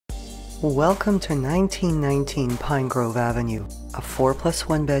Welcome to 1919 Pine Grove Avenue, a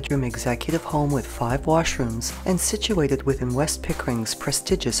 4+1 bedroom executive home with 5 washrooms and situated within West Pickering's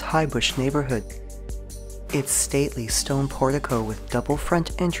prestigious Highbush neighbourhood. Its stately stone portico with double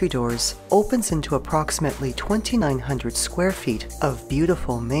front entry doors opens into approximately 2,900 square feet of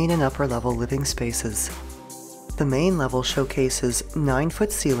beautiful main and upper level living spaces. The main level showcases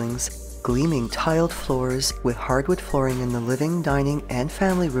 9-foot ceilings, gleaming tiled floors with hardwood flooring in the living, dining, and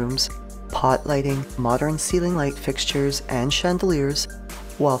family rooms, pot lighting, modern ceiling light fixtures, and chandeliers,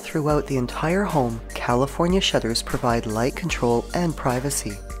 while throughout the entire home, California shutters provide light control and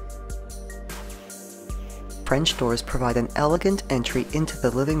privacy. French doors provide an elegant entry into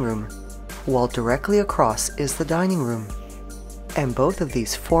the living room, while directly across is the dining room. And both of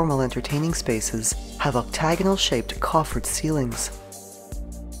these formal entertaining spaces have octagonal-shaped coffered ceilings.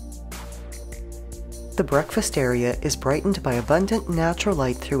 The breakfast area is brightened by abundant natural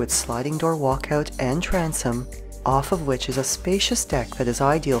light through its sliding door walkout and transom, off of which is a spacious deck that is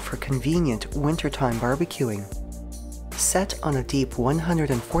ideal for convenient wintertime barbecuing. Set on a deep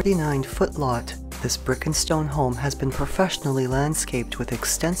 149-foot lot, this brick and stone home has been professionally landscaped with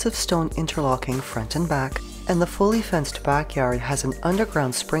extensive stone interlocking front and back, and the fully fenced backyard has an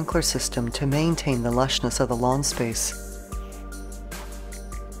underground sprinkler system to maintain the lushness of the lawn space.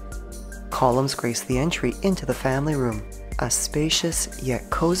 Columns grace the entry into the family room, a spacious yet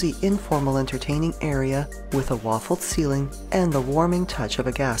cozy informal entertaining area with a waffled ceiling and the warming touch of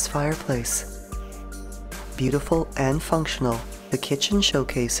a gas fireplace. Beautiful and functional, the kitchen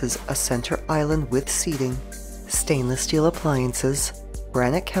showcases a center island with seating, stainless steel appliances,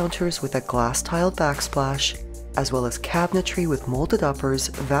 granite counters with a glass-tiled backsplash, as well as cabinetry with molded uppers,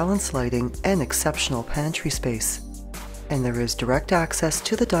 valance lighting, and exceptional pantry space. And there is direct access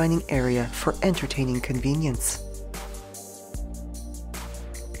to the dining area for entertaining convenience.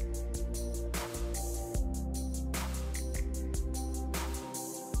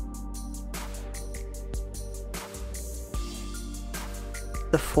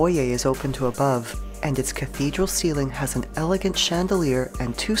 The foyer is open to above, and its cathedral ceiling has an elegant chandelier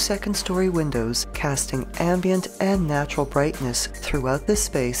and 2 second-story windows casting ambient and natural brightness throughout this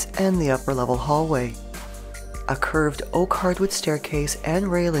space and the upper-level hallway. A curved oak hardwood staircase and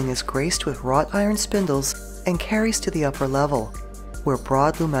railing is graced with wrought iron spindles and carries to the upper level, where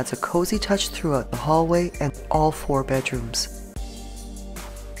broadloom adds a cozy touch throughout the hallway and all 4 bedrooms.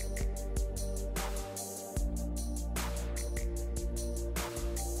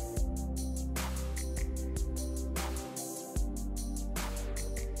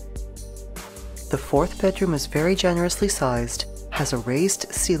 The 4th bedroom is very generously sized, has a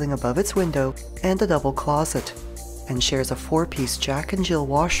raised ceiling above its window and a double closet, and shares a 4-piece Jack and Jill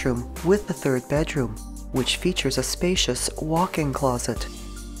washroom with the 3rd bedroom, which features a spacious walk-in closet.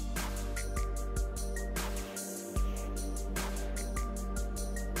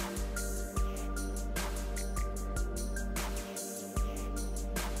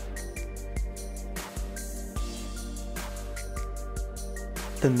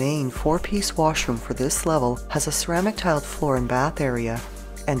 The main 4-piece washroom for this level has a ceramic tiled floor and bath area,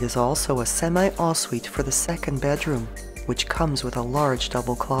 and is also a semi-ensuite for the 2nd bedroom, which comes with a large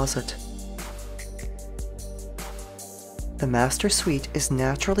double closet. The master suite is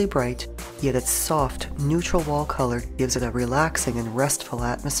naturally bright, yet its soft, neutral wall color gives it a relaxing and restful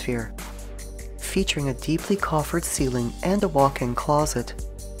atmosphere. Featuring a deeply coffered ceiling and a walk-in closet,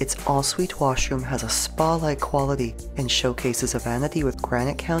 its ensuite washroom has a spa-like quality and showcases a vanity with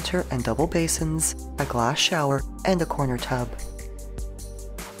granite counter and double basins, a glass shower, and a corner tub.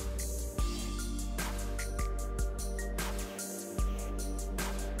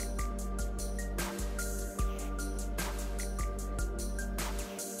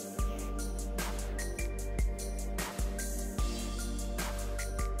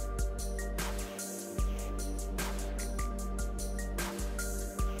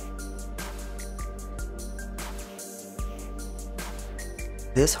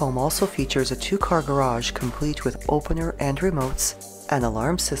 This home also features a 2-car garage complete with opener and remotes, an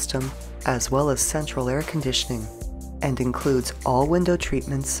alarm system, as well as central air conditioning, and includes all window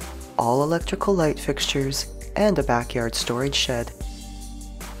treatments, all electrical light fixtures, and a backyard storage shed.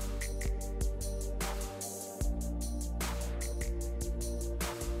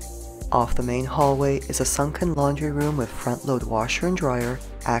 Off the main hallway is a sunken laundry room with front-load washer and dryer,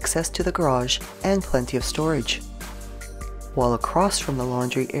 access to the garage, and plenty of storage. While across from the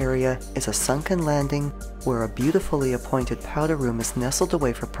laundry area is a sunken landing where a beautifully appointed powder room is nestled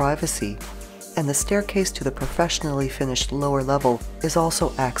away for privacy, and the staircase to the professionally finished lower level is also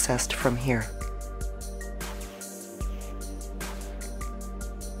accessed from here.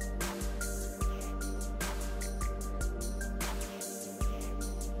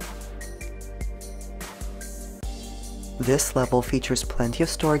 This level features plenty of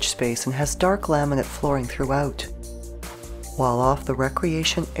storage space and has dark laminate flooring throughout. While off the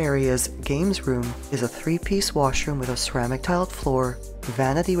recreation area's games room is a 3-piece washroom with a ceramic tiled floor,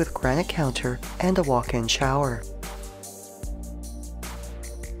 vanity with granite counter, and a walk-in shower.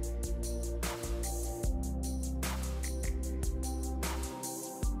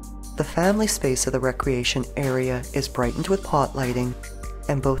 The family space of the recreation area is brightened with pot lighting,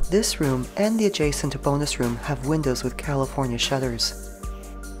 and both this room and the adjacent bonus room have windows with California shutters.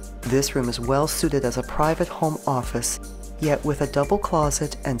 This room is well suited as a private home office, yet with a double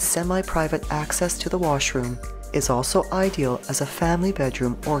closet and semi-private access to the washroom, is also ideal as a family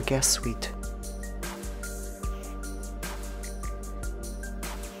bedroom or guest suite.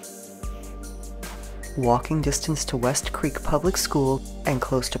 Walking distance to West Creek Public School and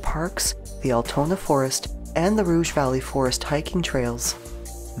close to parks, the Altona Forest, and the Rouge Valley Forest hiking trails,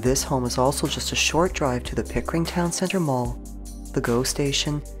 this home is also just a short drive to the Pickering Town Center Mall, the GO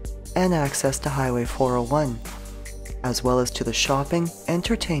Station, and access to Highway 401, as well as to the shopping,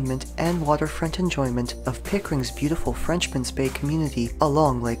 entertainment, and waterfront enjoyment of Pickering's beautiful Frenchman's Bay community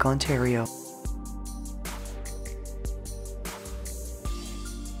along Lake Ontario.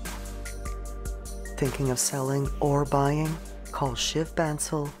 Thinking of selling or buying? Call Shiv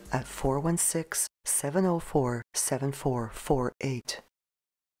Bansal at 416-704-7448.